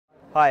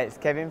Hi, it's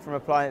Kevin from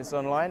Appliance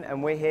Online,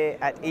 and we're here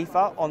at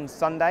IFA on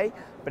Sunday,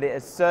 but it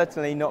has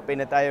certainly not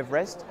been a day of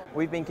rest.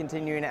 We've been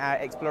continuing our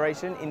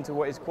exploration into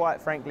what is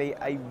quite frankly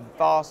a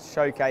vast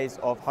showcase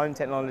of home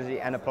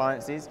technology and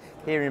appliances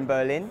here in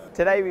Berlin.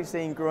 Today we've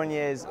seen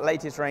Gorenje's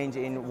latest range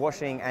in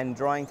washing and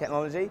drying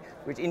technology,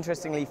 which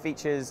interestingly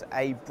features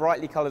a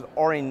brightly coloured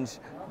orange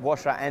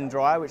washer and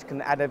dryer, which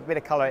can add a bit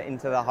of colour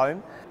into the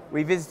home.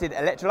 We visited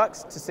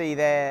Electrolux to see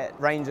their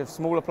range of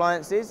small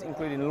appliances,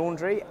 including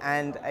laundry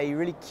and a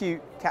really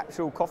cute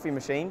capsule coffee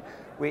machine,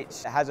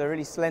 which has a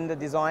really slender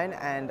design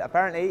and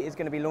apparently is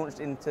going to be launched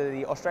into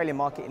the Australian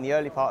market in the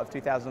early part of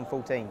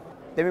 2014.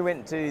 Then we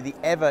went to the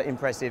ever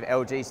impressive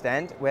LG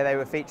stand, where they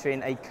were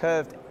featuring a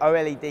curved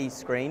OLED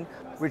screen,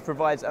 which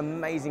provides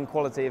amazing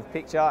quality of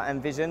picture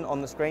and vision on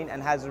the screen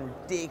and has a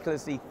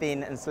ridiculously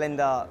thin and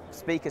slender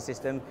speaker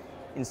system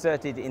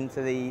inserted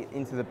into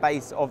the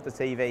base of the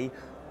TV,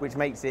 which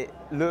makes it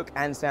look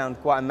and sound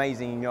quite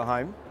amazing in your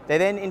home. They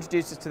then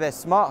introduced us to their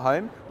smart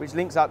home, which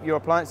links up your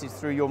appliances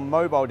through your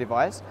mobile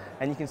device,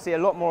 and you can see a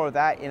lot more of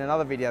that in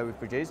another video we've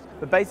produced.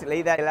 But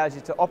basically that allows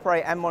you to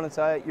operate and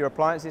monitor your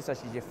appliances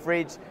such as your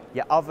fridge,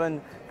 your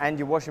oven and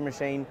your washing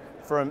machine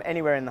from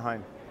anywhere in the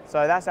home.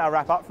 So that's our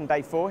wrap up from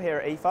day 4 here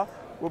at IFA.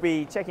 We'll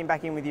be checking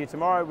back in with you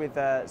tomorrow with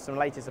some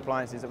latest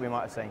appliances that we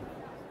might have seen.